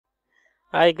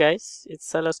Hi guys, it's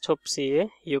Salas Tops here,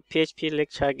 your PHP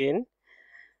lecture again.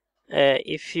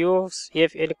 If you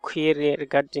have any query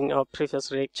regarding our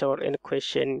previous lecture or any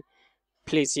question,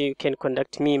 please you can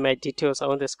contact me. My details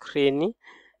are on the screen.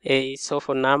 Cell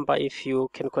phone number, if you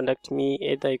can contact me,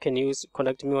 either you can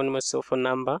contact me on my cell phone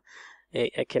number.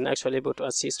 I can actually able to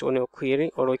assist on your query,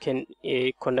 or you can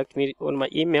contact me on my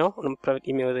email, on my private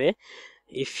email there.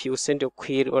 If you send your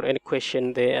query or any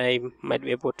question there, I might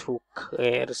be able to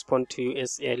respond to you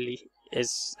as early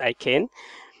as I can.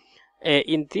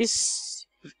 In this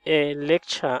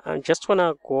lecture, I just want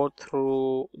to go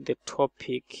through the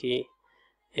topic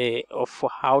of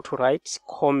how to write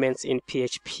comments in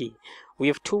PHP. We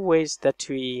have two ways that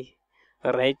we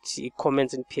write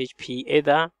comments in PHP,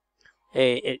 either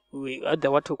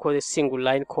what we call the single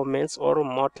line comments or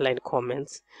multi-line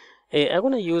comments. I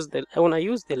wanna use the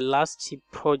last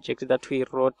project that we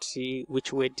wrote,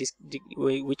 which we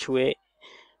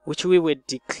were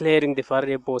declaring the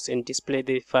variables and display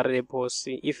the variables.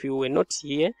 If you were not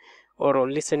here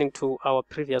or listening to our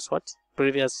previous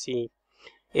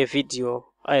video,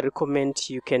 I recommend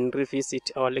you can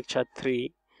revisit our lecture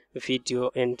 3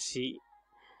 video and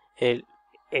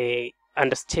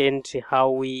understand how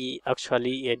we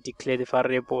actually declare the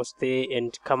variables there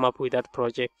and come up with that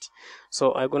project.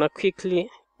 So I'm gonna quickly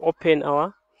open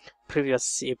our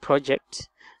previous project.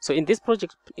 So in this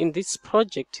project,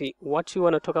 what we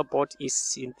want to talk about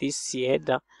is in this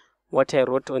header, what I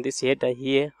wrote on this header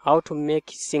here, how to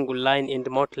make single line and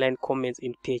multi-line comments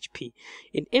in PHP.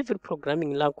 In every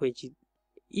programming language,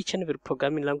 each and every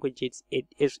programming language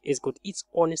has got its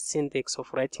own syntax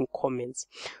of writing comments.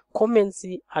 Comments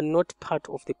are not part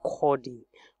of the coding.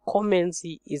 Comments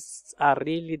are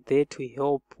really there to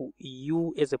help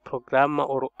you as a programmer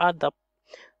or other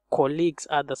colleagues,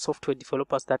 other software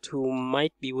developers that you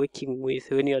might be working with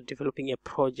when you are developing a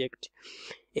project,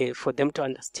 for them to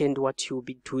understand what you'll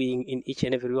be doing in each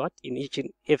and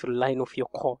every line of your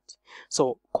code.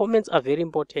 So comments are very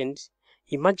important.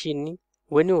 Imagine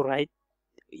when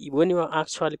you are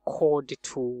actually called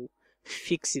to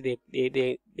fix the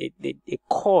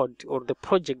code or the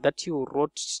project that you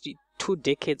wrote 2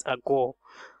 decades ago.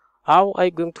 How are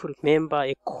you going to remember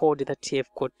a code that you have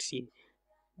got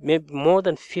maybe more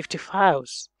than 50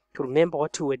 files to remember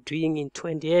what you were doing in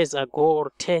 20 years ago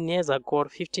or 10 years ago or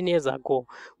 15 years ago?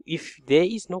 If there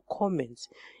is no comments,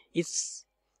 it's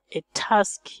a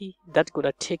task that's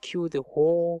gonna take you the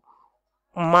whole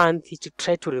month to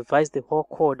try to revise the whole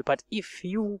code. But if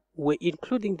you were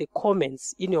including the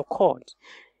comments in your code,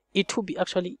 it will be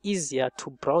actually easier to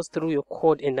browse through your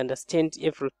code and understand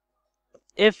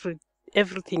everything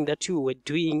that you were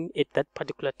doing at that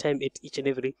particular time at each and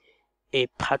every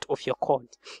part of your code.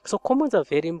 So comments are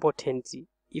very important.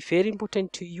 It's very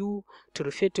important to you to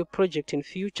refer to a project in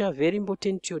future, very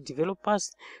important to your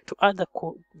developers, to other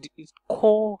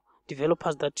core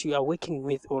developers that you are working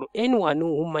with, or anyone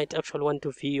who might actually want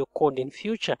to view your code in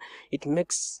future. It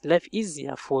makes life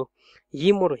easier for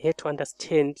him or her to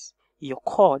understand your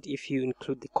code if you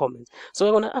include the comments. So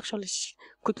I'm going to actually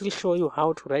quickly show you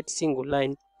how to write single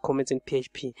line comments in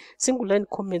PHP. Single line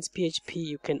comments PHP,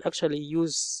 you can actually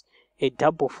use a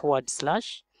double forward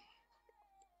slash.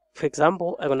 For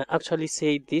example, I'm going to actually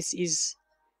say this is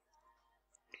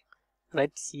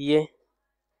right here.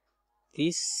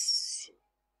 This,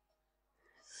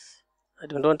 I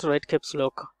don't want to write caps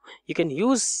lock. You can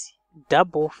use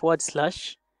double forward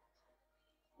slash.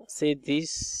 Say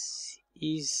this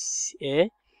is a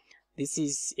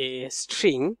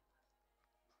string.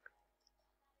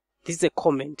 This is a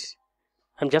comment.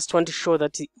 I'm just want to show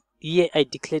that here I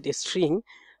declared a string.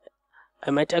 I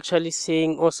might actually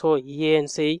saying also here and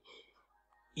say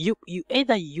you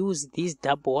either use this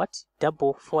double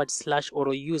forward slash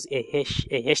or use a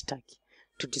hashtag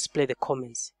to display the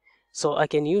comments. So I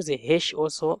can use a hash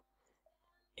also.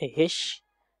 A hash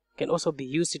can also be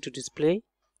used to display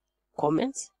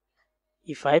comments.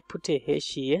 If I put a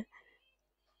hash here,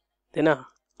 then I'll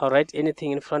write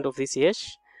anything in front of this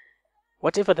hash.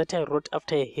 Whatever that I wrote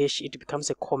after a hash, it becomes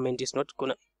a comment. It's not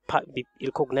gonna be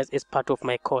recognized as part of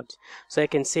my code. So I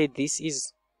can say this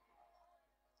is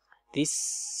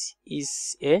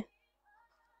a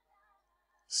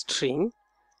string.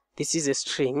 This is a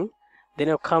string. Then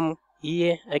I'll come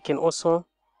here. I can also,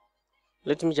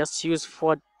 let me just use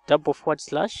double forward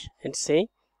slash and say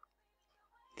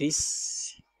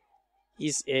this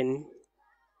is an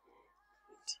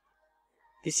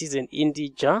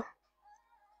integer.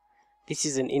 This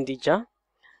is an integer.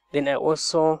 Then I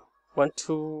also want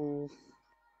to,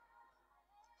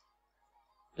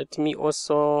 let me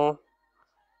also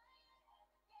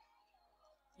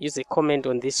use a comment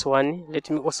on this one. Let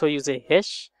me also use a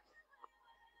hash.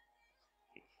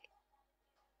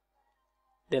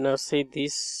 Then I'll say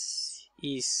this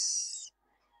is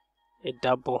a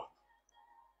double.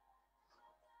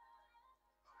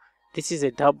 This is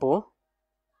a double.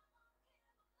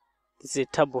 This is a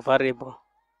double variable.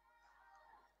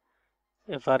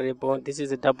 A variable. This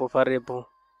is a double variable.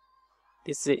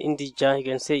 This is an integer. You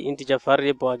can say integer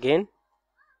variable again.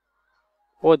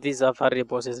 All these are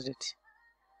variables, isn't it?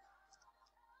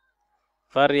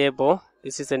 Variable.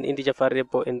 This is an integer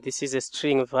variable, and this is a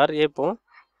string variable.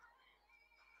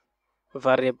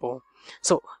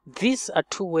 So these are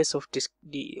two ways of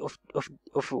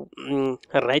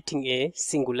writing a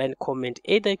single line comment.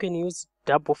 Either you can use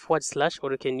double forward slash,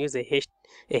 or you can use a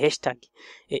hashtag.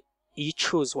 You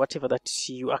choose whatever that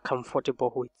you are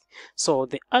comfortable with. So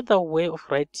the other way of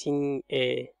writing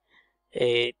the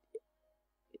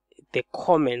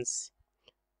comments,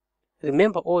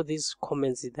 remember all these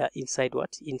comments that are inside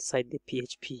what? Inside the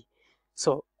PHP.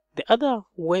 So the other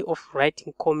way of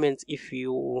writing comments, if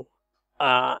you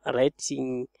are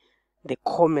writing the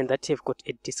comment that you've got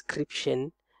a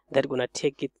description that's gonna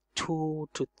take it 2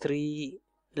 to 3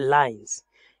 lines,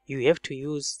 you have to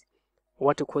use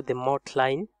what we call the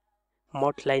multiline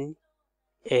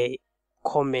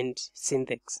comment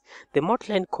syntax. The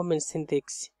multiline comment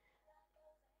syntax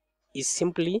is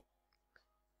simply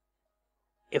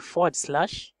a forward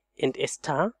slash and a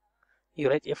star. You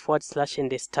write a forward slash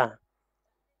and a star,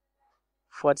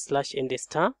 forward slash and a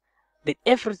star. Then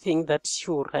everything that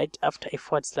you write after a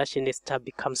forward slash and a star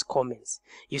becomes comments.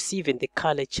 You see, even the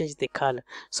color, change the color.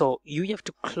 So you have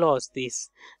to close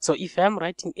this. So if I'm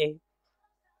writing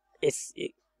this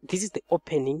is the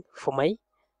opening for my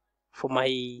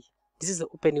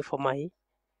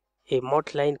a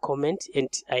multiline comment, and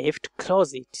I have to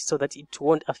close it so that it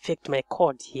won't affect my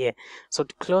code here. So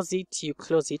to close it, you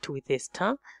close it with a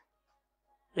star,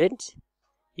 and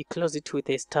you close it with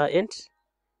a star and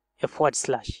a forward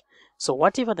slash. So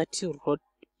whatever that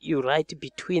you write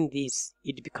between these,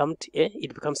 it becomes a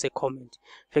comment.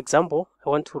 For example, I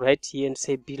want to write here and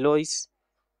say below is,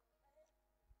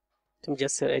 let me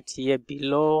just write here,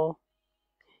 below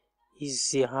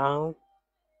is how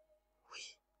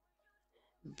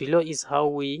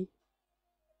the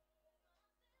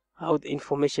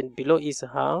information below is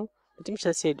how, let me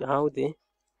just say how the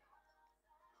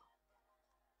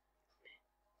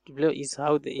below is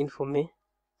how the information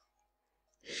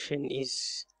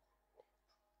is,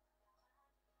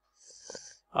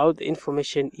 how the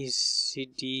information is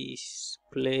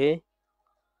displayed.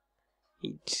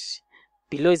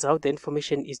 Below is how the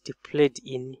information is displayed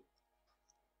in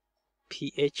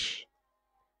PHP.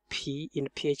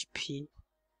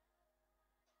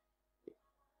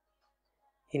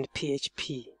 In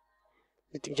PHP,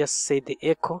 let me just say the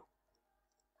echo.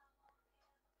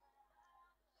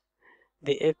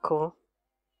 The echo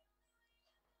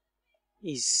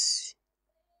is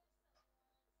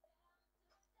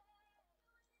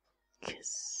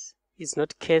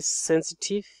not case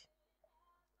sensitive.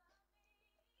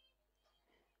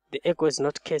 The echo is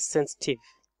not case sensitive.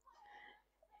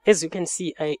 As you can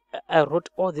see, I wrote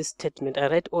all this statement. I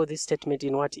write all this statement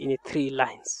in what? In 3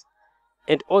 lines.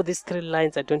 And all these 3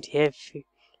 lines, I don't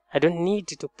need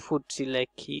to put like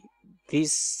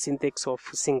this syntax of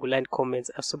single line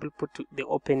comments. I simply put the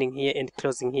opening here and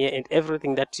closing here, and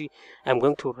everything that I'm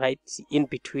going to write in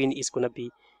between is going to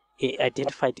be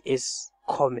identified as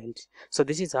comment. So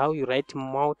this is how you write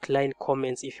multi-line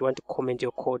comments if you want to comment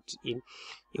your code in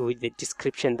with the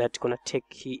description that's going to take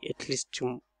at least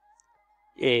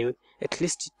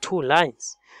 2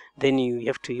 lines. Then you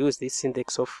have to use this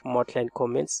syntax of multi-line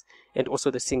comments, and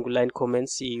also the single line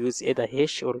comments you use either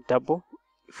hash or double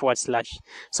forward slash.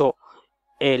 So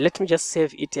let me just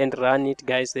save it and run it,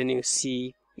 guys. Then you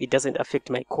see it doesn't affect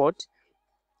my code.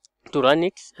 To run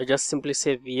it, I just simply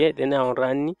save here, then I'll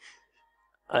run.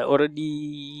 My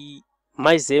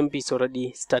Zemp is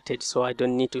already started, so I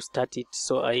don't need to start it.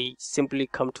 So I simply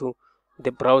come to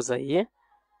the browser here,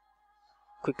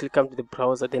 quickly come to the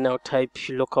browser, then I'll type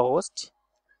localhost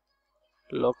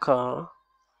 /,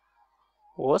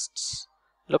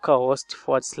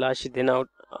 then I'll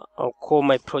call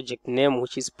my project name,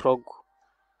 which is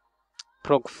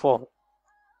prog4,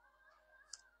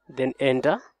 then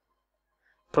enter.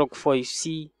 Prog4, you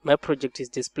see my project is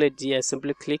displayed here. I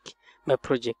simply click my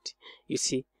project. You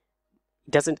see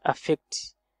it doesn't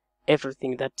affect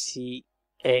everything that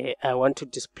I want to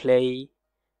display,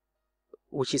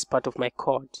 which is part of my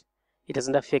code. It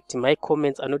doesn't affect. My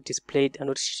comments are not displayed,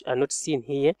 are not seen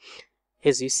here.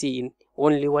 As you see,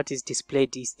 only what is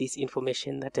displayed is this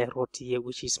information that I wrote here,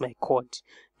 which is my code.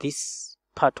 This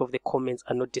part of the comments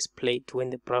are not displayed when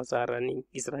the browser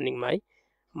is running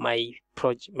my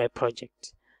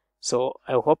project. So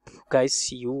I hope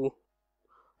guys you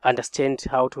understand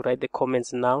how to write the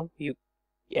comments now.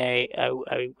 I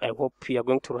hope you are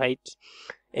going to write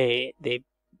the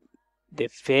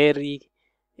very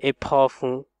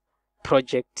powerful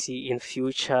project in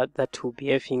future that will be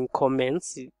having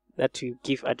comments that will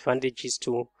give advantages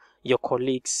to your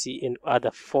colleagues and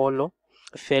other fellow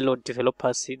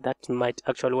developers that might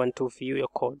actually want to view your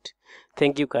code.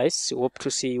 Thank you guys. Hope to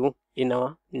see you in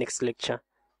our next lecture.